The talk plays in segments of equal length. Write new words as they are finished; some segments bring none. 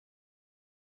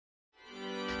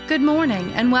Good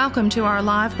morning and welcome to our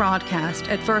live broadcast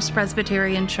at First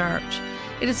Presbyterian Church.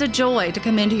 It is a joy to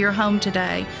come into your home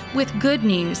today with good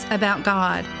news about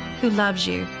God who loves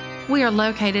you. We are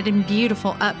located in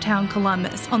beautiful uptown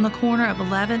Columbus on the corner of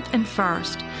 11th and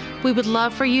 1st. We would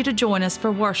love for you to join us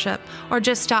for worship or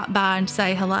just stop by and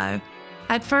say hello.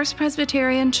 At First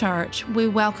Presbyterian Church, we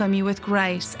welcome you with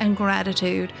grace and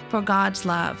gratitude for God's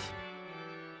love.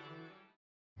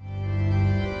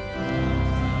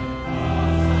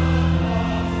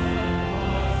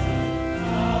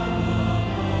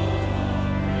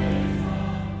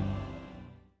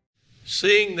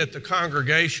 Seeing that the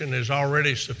congregation is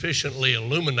already sufficiently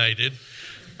illuminated,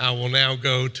 I will now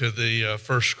go to the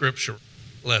first scripture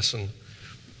lesson,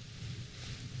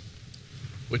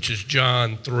 which is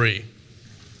John 3.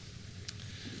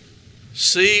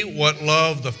 See what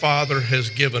love the Father has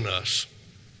given us,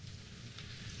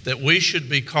 that we should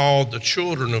be called the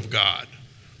children of God,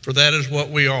 for that is what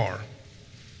we are.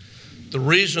 The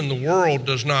reason the world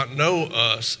does not know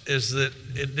us is that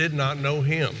it did not know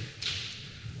Him.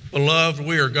 Beloved,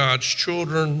 we are God's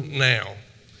children now.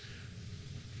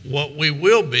 What we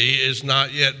will be is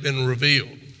not yet been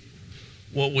revealed.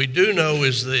 What we do know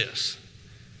is this: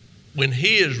 when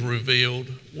He is revealed,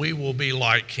 we will be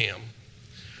like Him,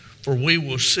 for we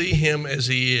will see Him as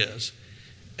He is,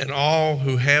 and all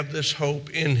who have this hope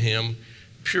in Him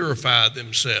purify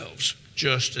themselves,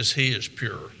 just as He is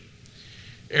pure.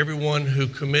 Everyone who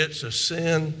commits a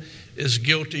sin is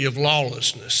guilty of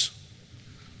lawlessness.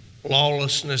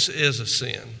 Lawlessness is a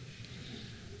sin.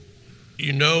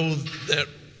 You know that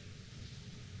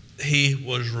He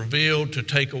was revealed to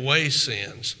take away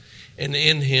sins, and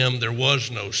in Him there was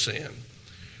no sin.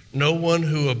 No one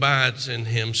who abides in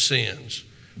Him sins.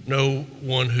 No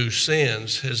one who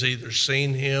sins has either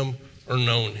seen Him or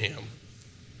known Him.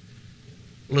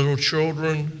 Little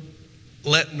children,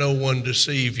 let no one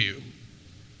deceive you.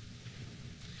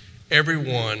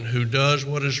 Everyone who does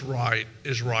what is right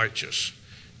is righteous,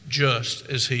 just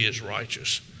as He is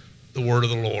righteous. The word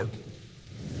of the Lord.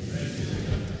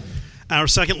 Our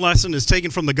second lesson is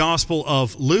taken from the Gospel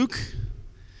of Luke.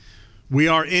 We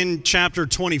are in chapter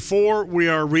 24. We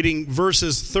are reading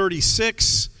verses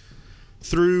 36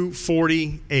 through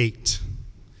 48.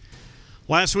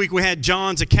 Last week we had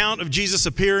John's account of Jesus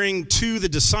appearing to the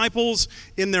disciples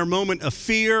in their moment of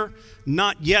fear,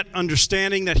 not yet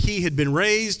understanding that He had been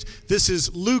raised. This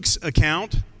is Luke's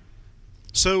account.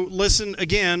 So listen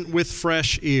again with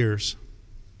fresh ears.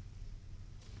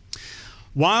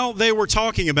 While they were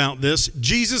talking about this,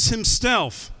 Jesus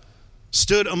Himself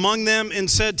stood among them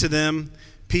and said to them,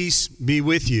 "Peace be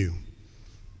with you."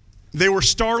 They were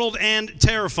startled and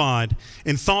terrified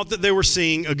and thought that they were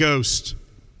seeing a ghost.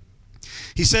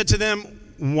 He said to them,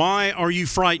 "Why are you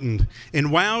frightened?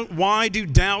 And why do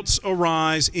doubts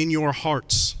arise in your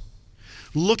hearts?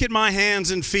 Look at my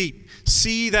hands and feet.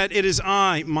 See that it is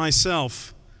I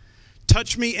myself.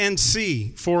 Touch me and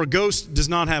see, for a ghost does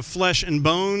not have flesh and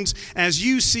bones, as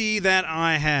you see that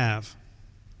I have."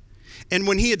 And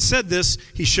when He had said this,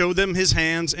 He showed them His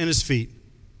hands and His feet.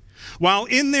 While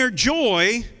in their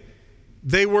joy,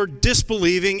 they were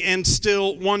disbelieving and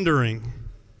still wondering.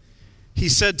 He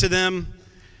said to them,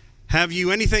 "Have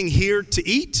you anything here to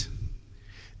eat?"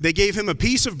 They gave Him a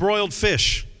piece of broiled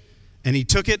fish, and He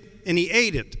took it and He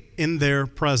ate it in their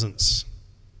presence.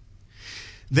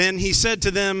 Then He said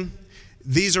to them,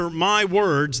 "These are my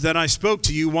words that I spoke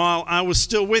to you while I was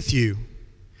still with you,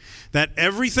 that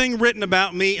everything written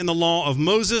about me in the law of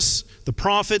Moses, the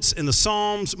prophets, and the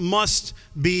Psalms must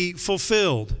be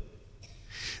fulfilled."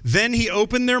 Then He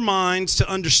opened their minds to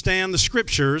understand the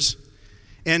Scriptures,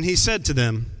 and He said to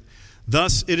them,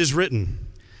 "Thus it is written,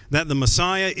 that the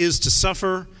Messiah is to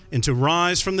suffer and to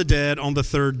rise from the dead on the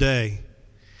third day,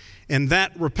 and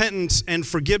that repentance and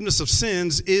forgiveness of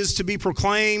sins is to be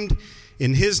proclaimed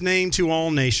in His name to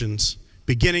all nations,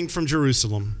 beginning from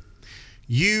Jerusalem.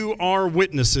 You are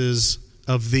witnesses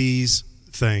of these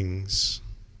things."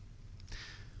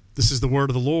 This is the word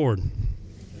of the Lord.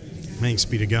 Thanks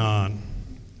be to God.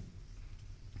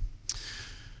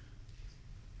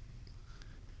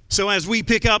 So as we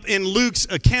pick up in Luke's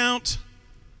account,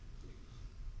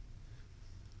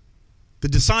 the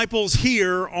disciples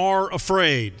here are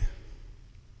afraid.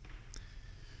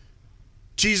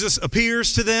 Jesus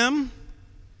appears to them,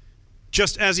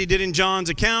 just as He did in John's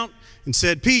account, and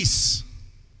said, "Peace."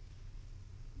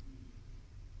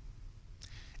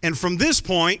 And from this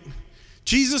point,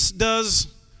 Jesus does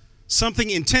something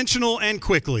intentional and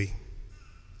quickly.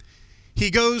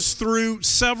 He goes through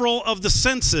several of the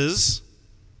senses,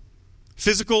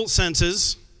 physical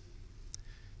senses,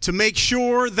 to make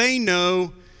sure they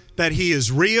know that He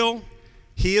is real,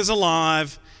 He is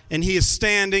alive, and he is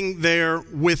standing there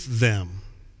with them.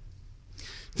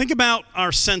 Think about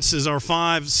our senses, our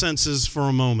 5 senses, for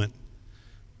a moment.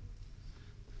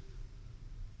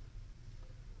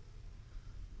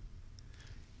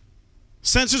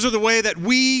 Senses are the way that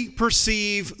we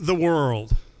perceive the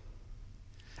world.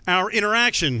 Our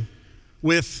interaction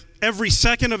with every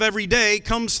second of every day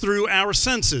comes through our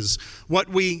senses. What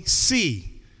we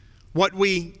see, what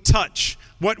we touch,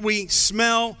 what we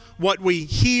smell, what we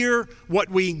hear, what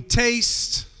we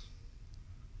taste.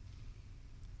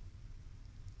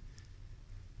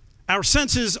 Our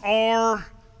senses are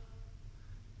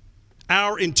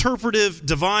our interpretive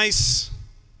device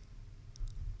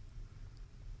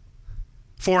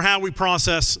for how we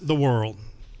process the world.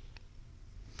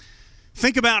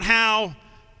 Think about how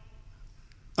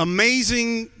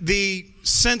amazing the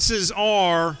senses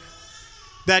are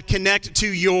that connect to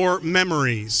your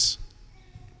memories.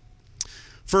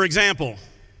 For example,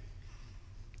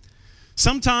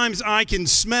 sometimes I can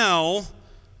smell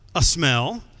a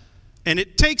smell, and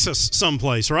it takes us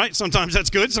someplace, right? Sometimes that's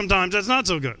good, sometimes that's not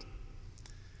so good.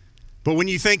 But when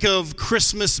you think of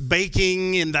Christmas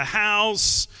baking in the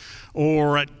house,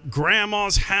 or at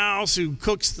grandma's house who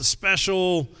cooks the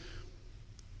special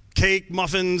cake,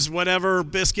 muffins, whatever,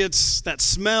 biscuits, that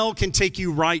smell can take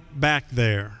you right back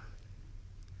there.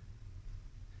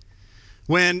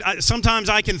 Sometimes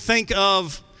I can think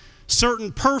of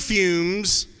certain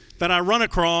perfumes that I run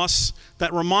across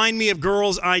that remind me of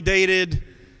girls I dated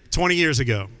 20 years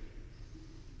ago.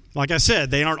 Like I said,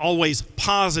 they aren't always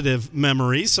positive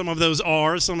memories. Some of those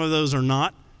are, some of those are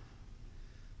not.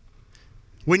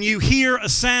 When you hear a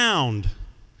sound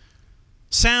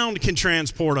can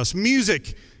transport us.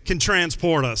 Music can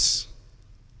transport us.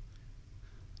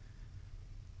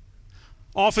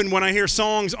 Often when I hear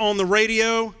songs on the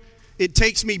radio, it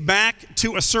takes me back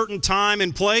to a certain time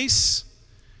and place.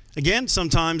 Again,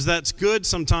 sometimes that's good,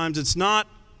 sometimes it's not.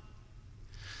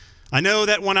 I know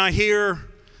that when I hear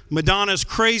Madonna's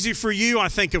Crazy for You, I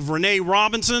think of Renee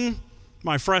Robinson,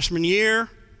 my freshman year.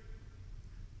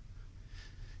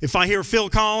 If I hear Phil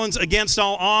Collins' Against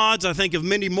All Odds, I think of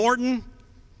Mindy Morton.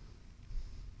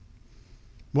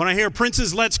 When I hear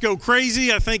Prince's Let's Go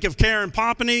Crazy, I think of Karen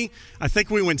Poppany. I think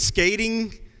we went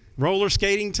skating, roller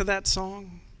skating to that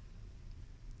song.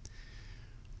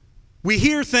 We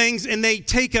hear things and they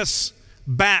take us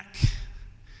back.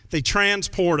 They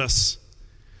transport us.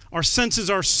 Our senses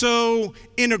are so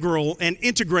integral and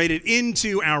integrated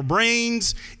into our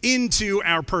brains, into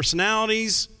our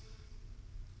personalities.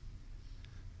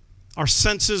 Our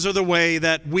senses are the way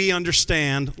that we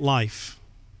understand life.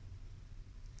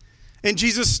 And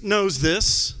Jesus knows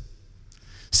this.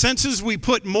 Senses we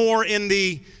put more in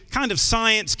the kind of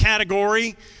science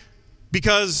category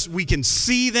because we can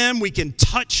see them, we can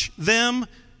touch them,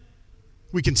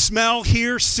 we can smell,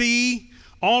 hear, see,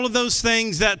 all of those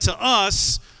things that to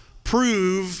us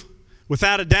prove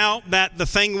without a doubt that the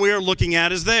thing we're looking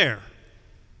at is there.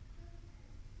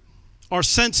 Our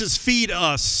senses feed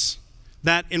us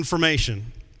that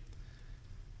information.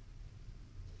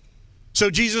 So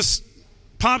Jesus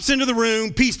pops into the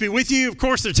room, peace be with you. Of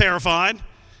course they're terrified.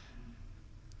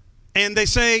 And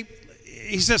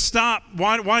he says, stop.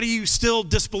 Why do you still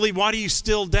disbelieve? Why do you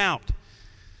still doubt?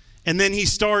 And then he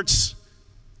starts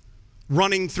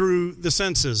running through the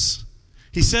senses.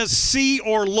 He says, see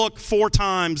or look 4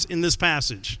 times in this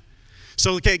passage.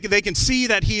 So they can see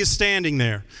that he is standing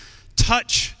there.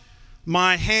 Touch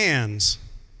my hands.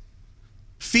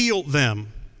 Feel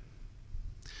them.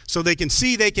 So they can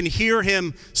see, they can hear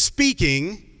him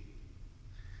speaking.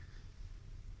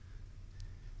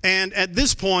 And at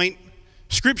this point,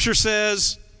 Scripture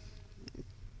says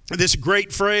this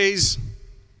great phrase,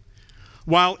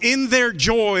 while in their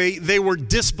joy they were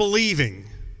disbelieving.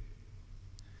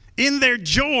 In their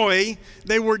joy,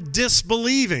 they were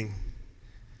disbelieving.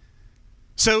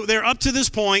 So they're up to this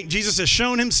point. Jesus has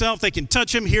shown himself. They can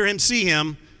touch him, hear him, see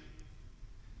him.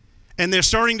 And they're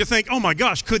starting to think, oh my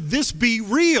gosh, could this be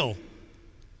real?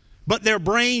 But their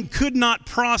brain could not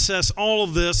process all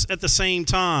of this at the same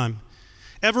time.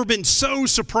 Ever been so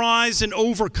surprised and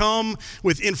overcome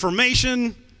with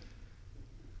information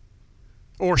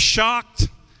or shocked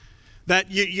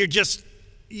that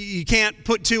you can't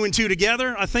put 2 and 2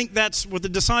 together? I think that's what the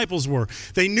disciples were.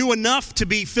 They knew enough to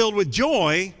be filled with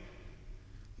joy,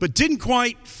 but didn't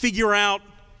quite figure out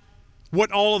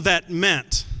what all of that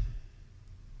meant.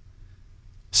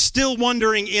 Still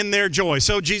wondering in their joy.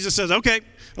 So Jesus says, okay,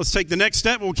 let's take the next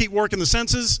step. We'll keep working the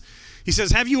senses. He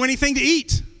says, have you anything to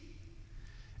eat?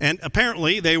 And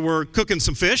apparently they were cooking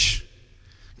some fish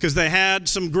because they had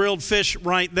some grilled fish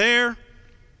right there.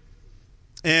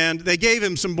 And they gave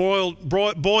him some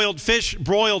broiled fish,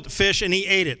 and he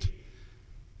ate it.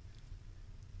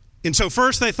 And so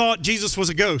first they thought Jesus was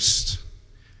a ghost.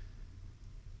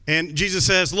 And Jesus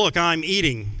says, look, I'm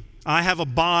eating. I have a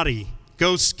body.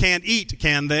 Ghosts can't eat,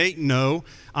 can they? No.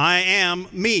 I am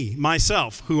me,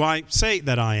 myself, who I say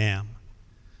that I am.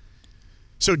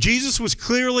 So Jesus was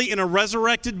clearly in a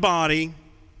resurrected body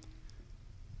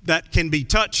that can be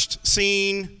touched,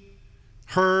 seen,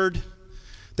 heard.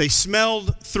 They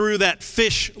smelled through that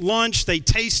fish lunch. They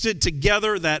tasted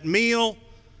together that meal.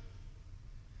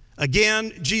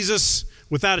 Again, Jesus,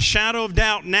 without a shadow of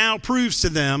doubt, now proves to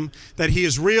them that he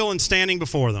is real and standing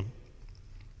before them.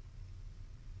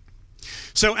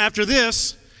 So after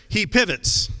this, he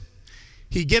pivots.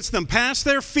 He gets them past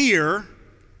their fear,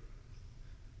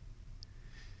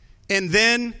 and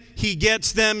then he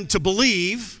gets them to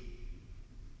believe,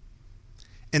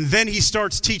 and then he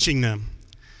starts teaching them,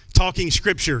 talking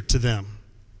Scripture to them.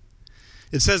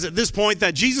 It says at this point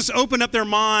that Jesus opened up their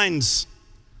minds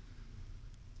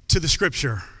to the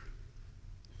Scripture.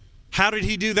 How did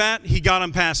he do that? He got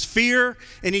them past fear,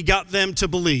 and he got them to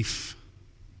belief.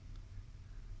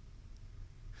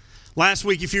 Last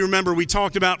week, if you remember, we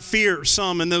talked about fear,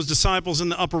 some and those disciples in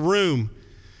the upper room.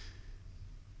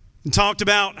 And talked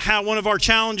about how one of our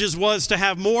challenges was to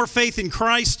have more faith in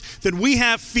Christ than we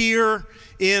have fear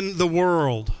in the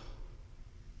world.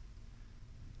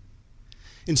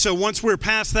 And so once we're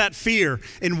past that fear,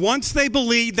 and once they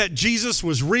believed that Jesus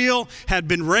was real, had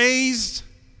been raised,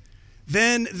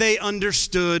 then they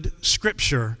understood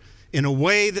Scripture in a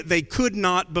way that they could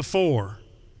not before.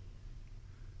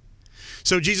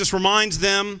 So Jesus reminds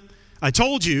them, I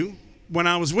told you when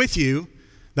I was with you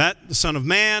that the Son of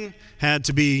Man had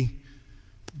to be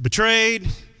betrayed,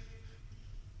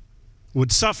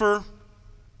 would suffer,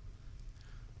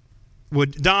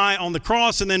 would die on the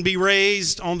cross, and then be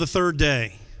raised on the third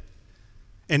day.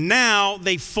 And now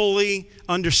they fully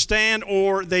understand,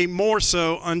 or they more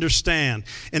so understand.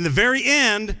 And the very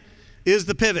end is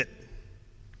the pivot.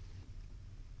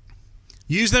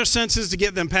 Use their senses to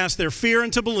get them past their fear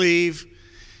and to believe.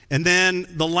 And then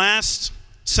the last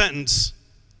sentence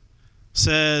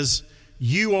says,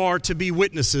 you are to be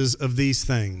witnesses of these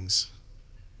things.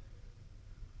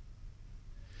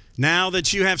 Now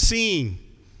that you have seen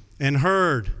and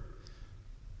heard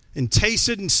and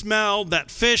tasted and smelled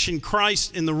that fish and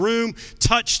Christ in the room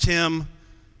touched him,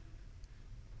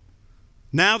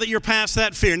 now that you're past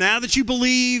that fear, now that you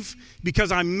believe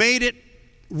because I made it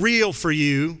real for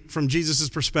you from Jesus'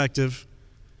 perspective,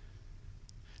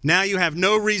 now you have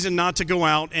no reason not to go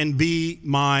out and be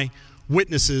my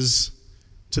witnesses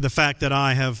to the fact that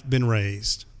I have been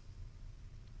raised.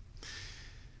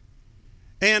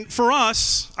 And for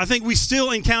us, I think we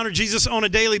still encounter Jesus on a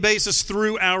daily basis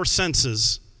through our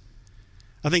senses.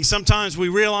 I think sometimes we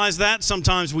realize that,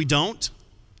 sometimes we don't.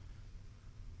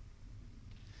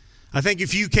 I think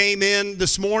if you came in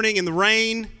this morning in the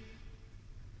rain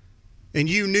and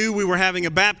you knew we were having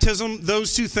a baptism,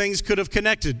 those two things could have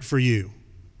connected for you.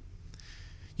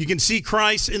 You can see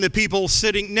Christ in the people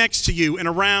sitting next to you and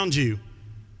around you.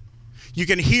 You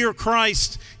can hear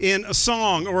Christ in a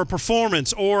song or a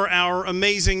performance or our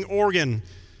amazing organ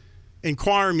and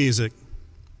choir music.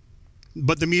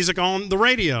 But the music on the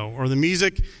radio or the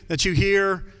music that you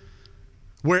hear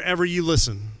wherever you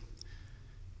listen.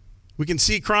 We can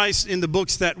see Christ in the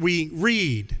books that we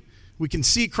read. We can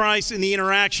see Christ in the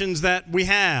interactions that we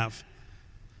have.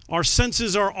 Our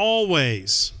senses are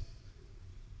always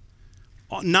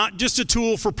not just a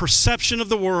tool for perception of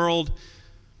the world,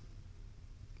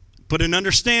 but an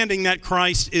understanding that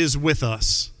Christ is with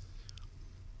us.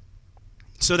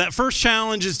 So that first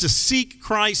challenge is to seek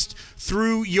Christ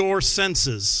through your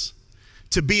senses,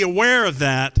 to be aware of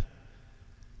that.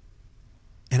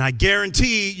 And I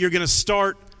guarantee you're going to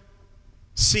start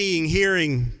seeing,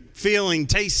 hearing, feeling,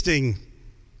 tasting,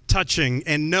 touching,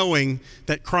 and knowing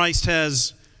that Christ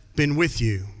has been with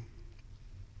you.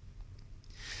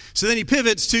 So then he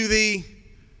pivots to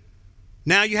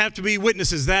now you have to be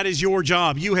witnesses. That is your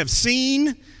job. You have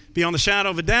seen, beyond the shadow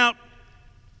of a doubt.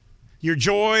 Your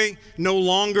joy no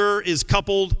longer is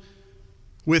coupled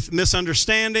with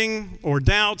misunderstanding or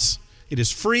doubts. It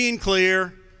is free and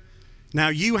clear. Now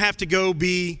you have to go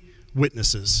be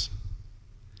witnesses.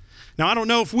 Now I don't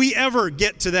know if we ever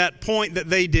get to that point that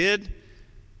they did,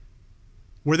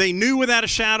 where they knew without a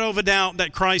shadow of a doubt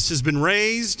that Christ has been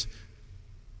raised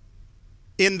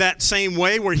in that same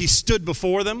way where he stood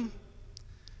before them.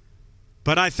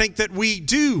 But I think that we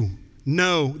do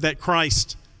know that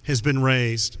Christ has been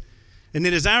raised. And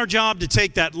it is our job to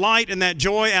take that light and that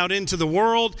joy out into the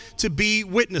world to be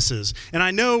witnesses. And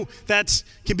I know that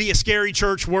can be a scary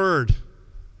church word.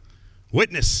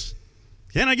 Witness.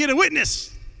 Can I get a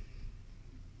witness?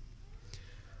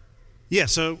 Yeah,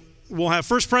 so we'll have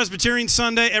First Presbyterian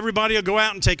Sunday. Everybody will go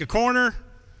out and take a corner.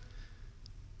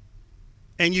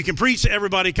 And you can preach to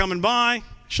everybody coming by.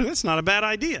 Sure, that's not a bad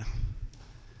idea.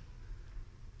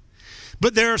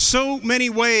 But there are so many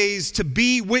ways to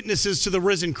be witnesses to the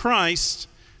risen Christ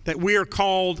that we are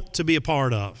called to be a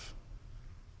part of.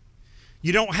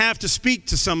 You don't have to speak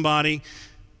to somebody.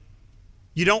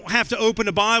 You don't have to open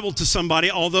a Bible to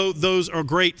somebody, although those are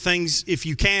great things if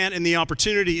you can and the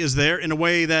opportunity is there in a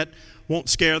way that won't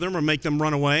scare them or make them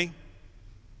run away.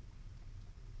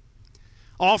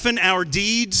 Often our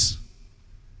deeds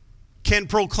can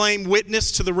proclaim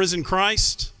witness to the risen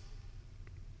Christ.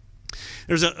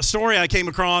 There's a story I came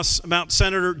across about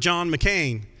Senator John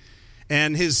McCain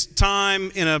and his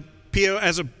time in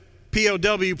as a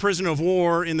POW, prisoner of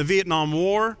war, in the Vietnam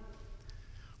War.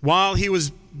 While he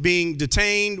was being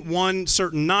detained one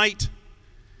certain night,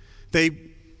 they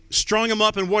strung him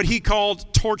up in what he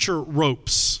called torture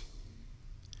ropes.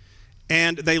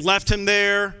 And they left him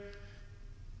there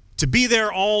to be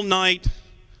there all night,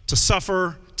 to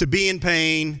suffer, to be in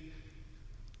pain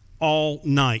all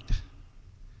night.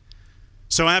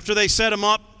 So after they set him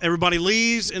up, everybody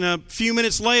leaves, and a few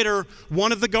minutes later,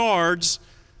 one of the guards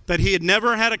that he had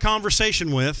never had a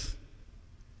conversation with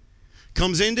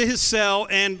comes into his cell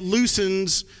and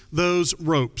loosens those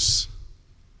ropes.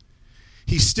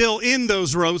 He's still in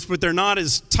those ropes, but they're not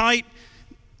as tight.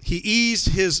 He eased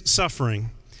his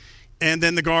suffering. And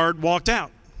then the guard walked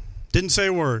out. Didn't say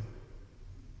a word.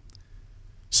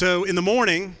 So in the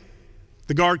morning,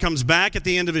 the guard comes back at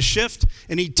the end of his shift,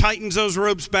 and he tightens those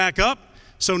ropes back up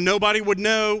so nobody would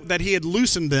know that he had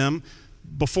loosened them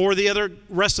before the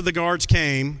rest of the guards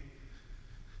came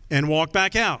and walked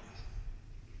back out.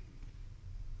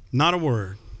 Not a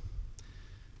word.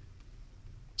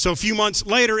 So a few months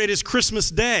later, it is Christmas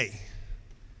Day.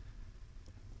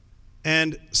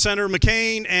 And Senator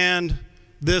McCain and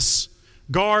this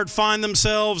guard find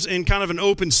themselves in kind of an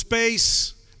open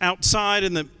space outside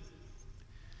in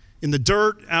the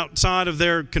dirt outside of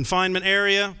their confinement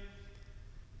area.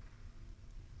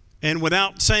 And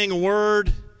without saying a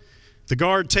word, the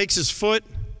guard takes his foot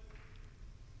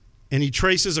and he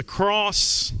traces a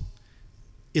cross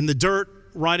in the dirt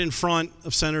right in front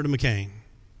of Senator McCain.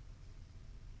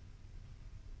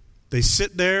 They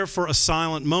sit there for a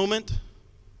silent moment.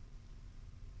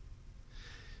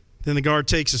 Then the guard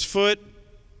takes his foot,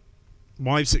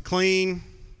 wipes it clean,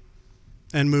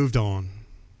 and moved on.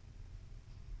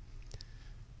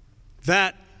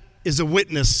 That is a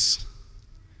witness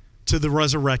to the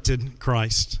resurrected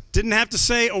Christ. Didn't have to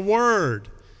say a word.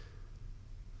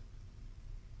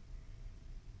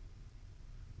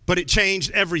 But it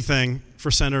changed everything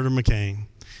for Senator McCain.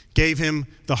 Gave him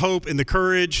the hope and the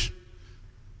courage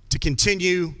to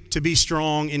continue to be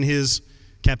strong in his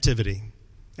captivity.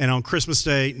 And on Christmas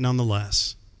Day,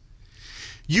 nonetheless.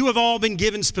 You have all been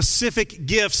given specific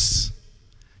gifts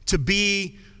to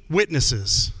be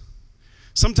witnesses.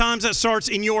 Sometimes that starts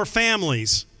in your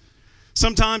families.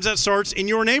 Sometimes that starts in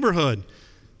your neighborhood.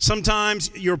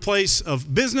 Sometimes your place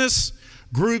of business,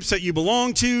 groups that you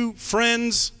belong to,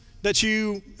 friends that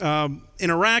you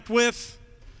interact with.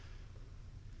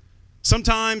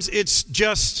 Sometimes it's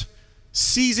just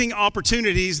seizing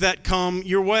opportunities that come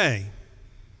your way.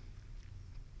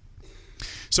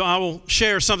 So I will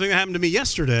share something that happened to me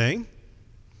yesterday.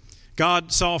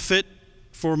 God saw fit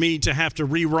for me to have to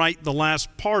rewrite the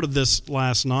last part of this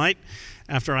last night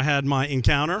after I had my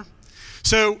encounter.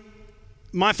 So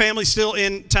my family's still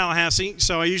in Tallahassee,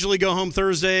 so I usually go home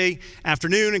Thursday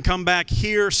afternoon and come back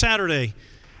here Saturday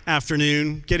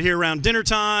afternoon, get here around dinner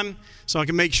time so I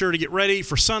can make sure to get ready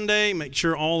for Sunday, make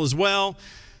sure all is well.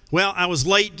 Well, I was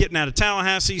late getting out of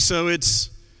Tallahassee, so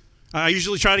I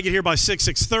usually try to get here by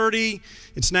 6:30.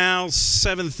 It's now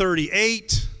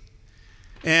 7:38,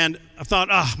 and I thought,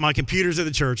 my computer's at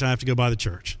the church. I have to go by the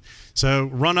church. So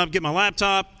run up, get my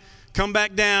laptop, come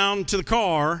back down to the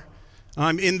car.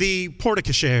 I'm in the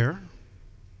porte-cochere.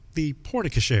 The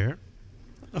porte-cochere,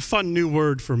 a fun new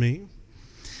word for me.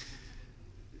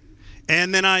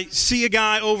 And then I see a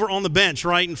guy over on the bench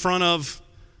right in front of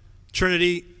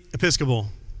Trinity Episcopal.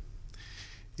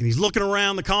 And he's looking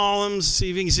around the columns, see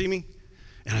if he can see me.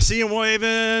 And I see him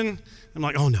waving. I'm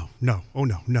like, oh no,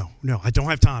 I don't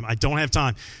have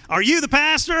time. Are you the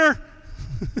pastor?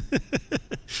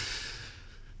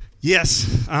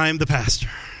 Yes, I'm the pastor.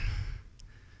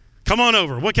 Come on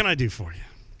over. What can I do for you?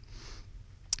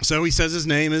 So he says his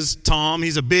name is Tom.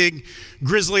 He's a big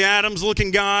Grizzly Adams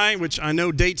looking guy, which I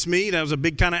know dates me. That was a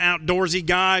big kind of outdoorsy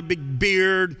guy, big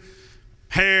beard,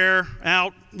 hair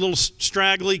out, a little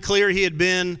straggly, clear. He had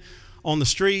been on the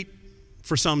street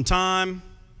for some time.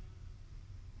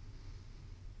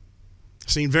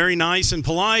 Seemed very nice and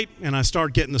polite, and I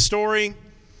start getting the story.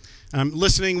 I'm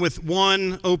listening with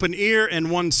one open ear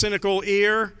and one cynical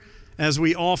ear, as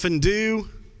we often do,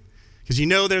 because you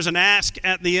know there's an ask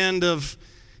at the end of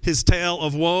his tale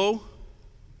of woe.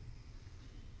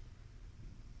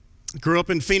 Grew up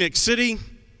in Phoenix City,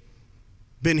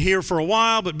 been here for a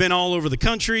while, but been all over the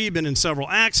country, been in several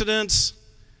accidents,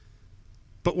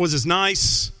 but was as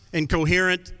nice and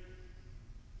coherent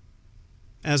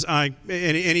as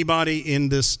anybody in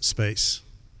this space.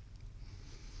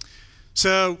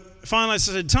 So finally I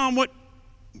said, Tom,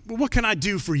 what can I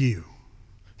do for you?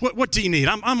 What do you need?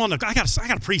 I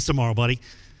got a priest tomorrow, buddy.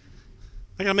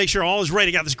 I got to make sure all is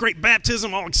ready. I got this great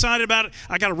baptism, all excited about it.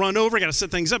 I got to run over. I got to set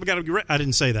things up. I got to be ready. I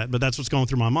didn't say that, but that's what's going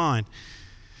through my mind.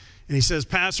 And he says,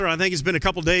 Pastor, I think it's been a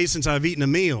couple days since I've eaten a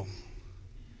meal.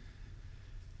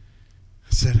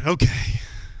 I said, okay.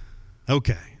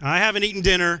 I haven't eaten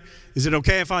dinner. Is it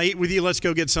okay if I eat with you? Let's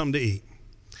go get something to eat.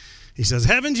 He says,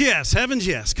 heavens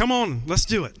yes. Come on, let's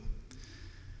do it.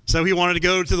 So he wanted to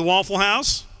go to the Waffle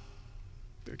House.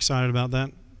 Very excited about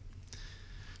that.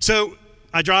 So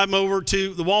I drive him over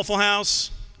to the Waffle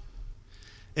House,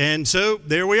 and so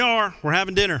there we are. We're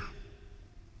having dinner.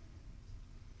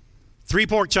 3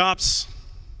 pork chops,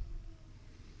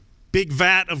 big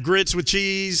vat of grits with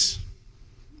cheese,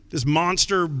 this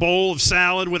monster bowl of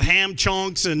salad with ham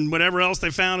chunks and whatever else they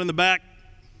found in the back.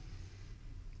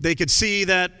 They could see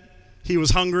that he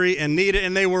was hungry and needed,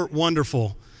 and they were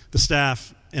wonderful, the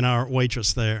staff and our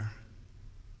waitress there.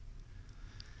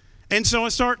 And so I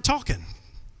start talking.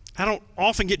 I don't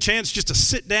often get a chance just to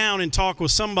sit down and talk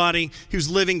with somebody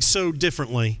who's living so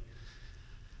differently.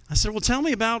 I said, well, tell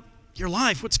me about your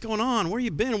life. What's going on? Where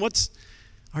you been?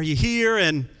 Are you here?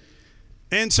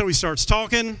 And so he starts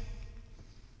talking.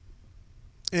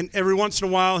 And every once in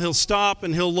a while, he'll stop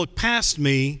and he'll look past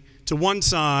me to one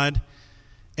side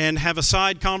and have a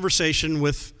side conversation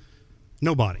with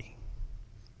nobody.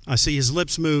 I see his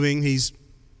lips moving. He's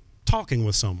talking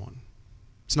with someone.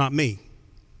 It's not me.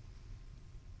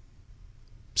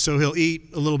 So he'll eat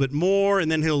a little bit more, and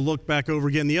then he'll look back over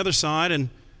again the other side, and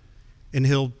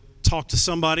he'll talk to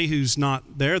somebody who's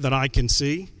not there that I can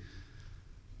see.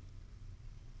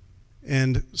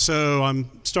 And so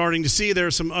I'm starting to see there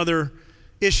are some other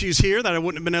issues here that I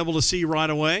wouldn't have been able to see right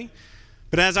away.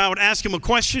 But as I would ask him a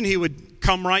question, he would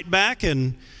come right back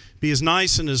and be as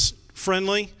nice and as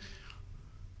friendly.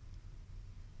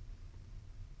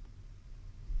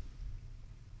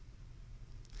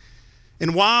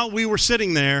 And while we were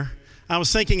sitting there, I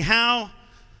was thinking, how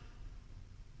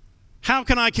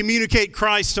can I communicate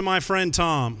Christ to my friend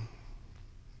Tom?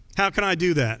 How can I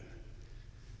do that?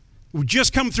 We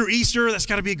just come through Easter. That's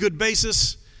got to be a good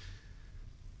basis.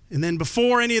 And then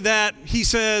before any of that, he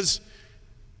says,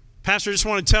 Pastor, I just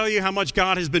want to tell you how much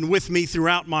God has been with me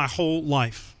throughout my whole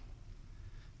life.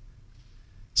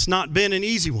 It's not been an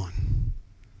easy one.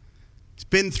 It's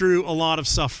been through a lot of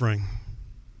suffering.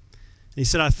 He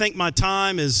said, I think my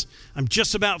time I'm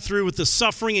just about through with the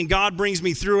suffering, and God brings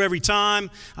me through every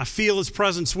time. I feel His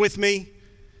presence with me.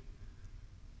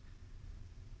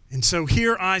 And so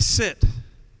here I sit,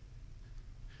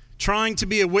 trying to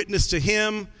be a witness to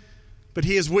Him, but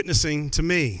He is witnessing to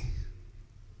me.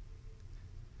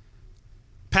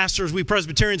 Pastors, we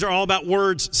Presbyterians are all about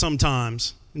words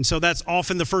sometimes, and so that's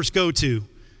often the first go-to.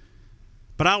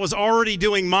 But I was already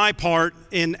doing my part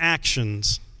in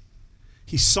actions.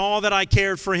 He saw that I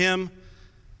cared for him.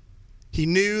 He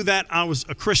knew that I was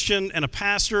a Christian and a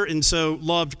pastor, and so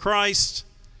loved Christ.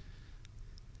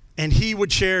 And he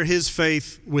would share his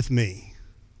faith with me.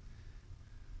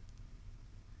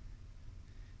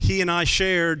 He and I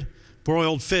shared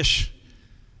broiled fish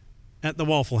at the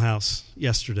Waffle House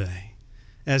yesterday,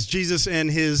 as Jesus and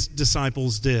his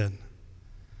disciples did.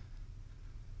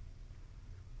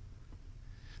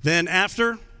 Then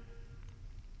after,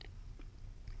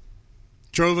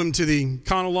 drove him to the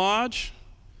Connell Lodge,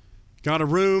 got a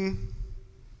room,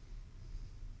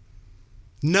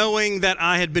 knowing that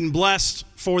I had been blessed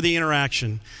for the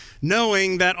interaction,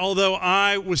 knowing that although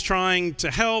I was trying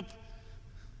to help,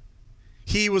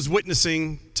 he was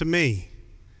witnessing to me.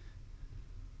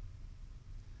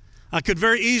 I could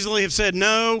very easily have said,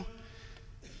 no,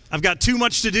 I've got too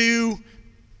much to do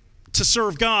to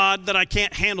serve God that I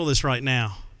can't handle this right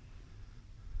now.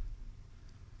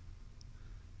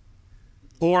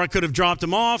 Or I could have dropped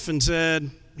him off and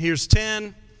said, here's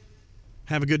 10,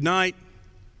 have a good night.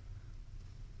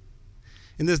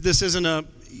 And this isn't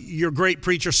your great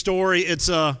preacher story. It's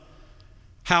how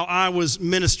I was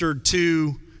ministered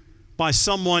to by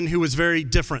someone who was very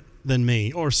different than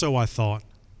me, or so I thought.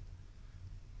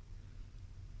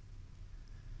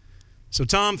 So,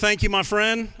 Tom, thank you, my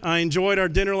friend. I enjoyed our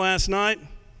dinner last night.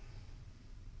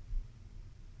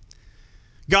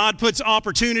 God puts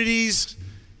opportunities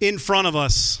in front of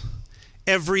us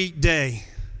every day.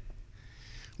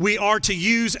 We are to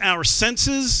use our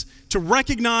senses to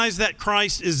recognize that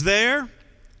Christ is there,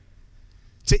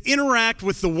 to interact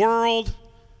with the world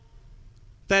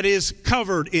that is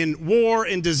covered in war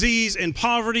and disease and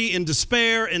poverty and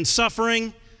despair and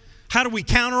suffering. How do we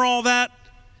counter all that?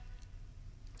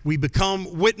 We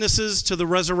become witnesses to the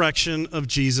resurrection of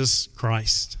Jesus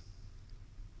Christ.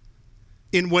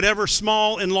 In whatever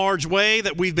small and large way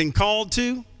that we've been called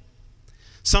to.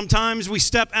 Sometimes we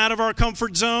step out of our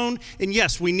comfort zone, and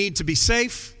yes, we need to be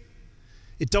safe.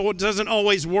 It doesn't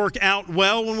always work out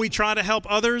well when we try to help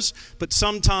others, but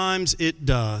sometimes it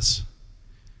does.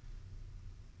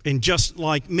 And just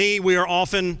like me, we are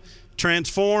often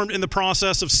transformed in the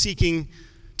process of seeking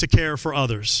to care for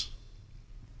others.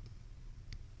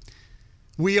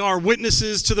 We are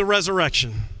witnesses to the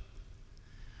resurrection.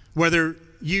 Whether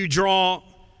you draw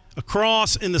a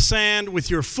cross in the sand with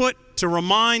your foot to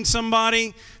remind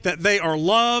somebody that they are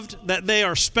loved, that they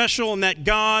are special, and that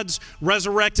God's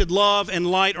resurrected love and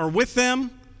light are with them.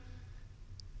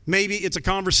 Maybe it's a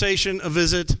conversation, a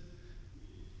visit,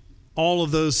 all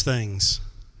of those things.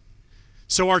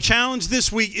 So our challenge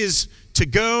this week is to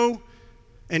go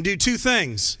and do two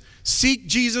things. Seek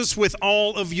Jesus with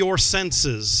all of your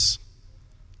senses.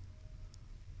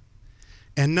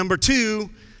 And number two,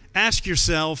 ask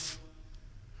yourself,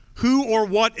 who or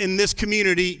what in this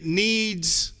community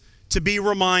needs to be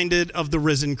reminded of the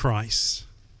risen Christ?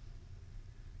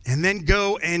 And then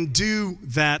go and do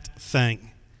that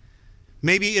thing.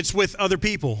 Maybe it's with other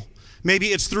people. Maybe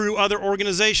it's through other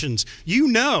organizations. You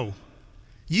know.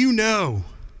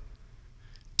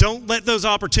 Don't let those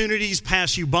opportunities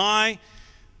pass you by,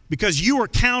 because you are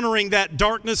countering that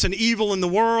darkness and evil in the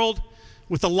world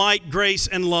with the light, grace,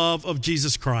 and love of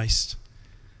Jesus Christ.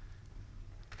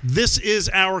 This is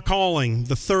our calling,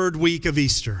 the third week of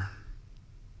Easter.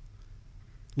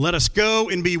 Let us go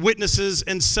and be witnesses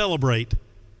and celebrate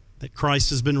that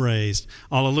Christ has been raised.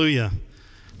 Hallelujah.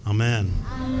 Amen.